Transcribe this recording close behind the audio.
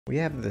We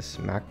have this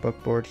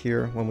MacBook board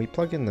here. When we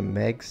plug in the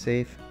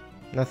MagSafe,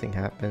 nothing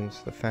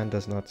happens. The fan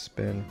does not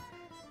spin.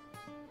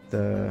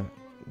 The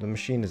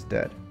machine is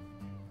dead.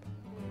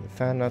 The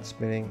fan not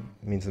spinning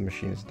means the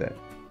machine is dead.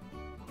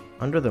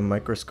 Under the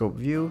microscope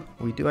view,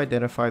 we do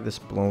identify this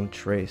blown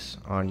trace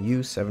on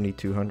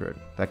U7200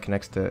 that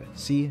connects to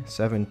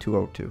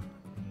C7202.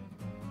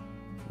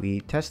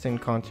 We test in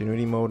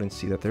continuity mode and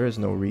see that there is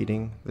no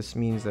reading. This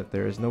means that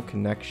there is no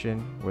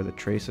connection where the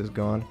trace is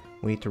gone.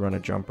 We need to run a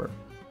jumper.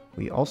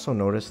 We also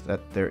notice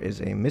that there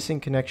is a missing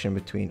connection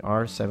between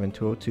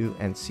R7202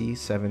 and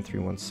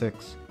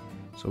C7316.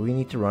 So we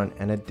need to run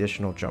an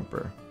additional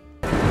jumper.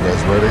 You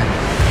guys ready?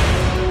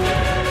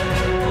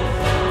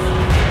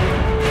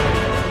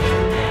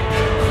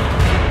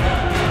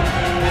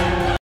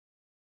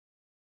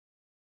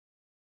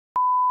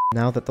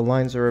 Now that the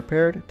lines are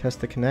repaired,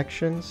 test the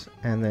connections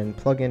and then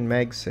plug in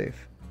MagSafe.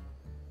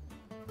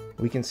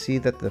 We can see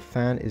that the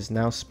fan is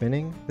now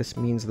spinning. This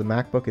means the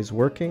MacBook is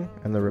working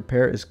and the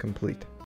repair is complete.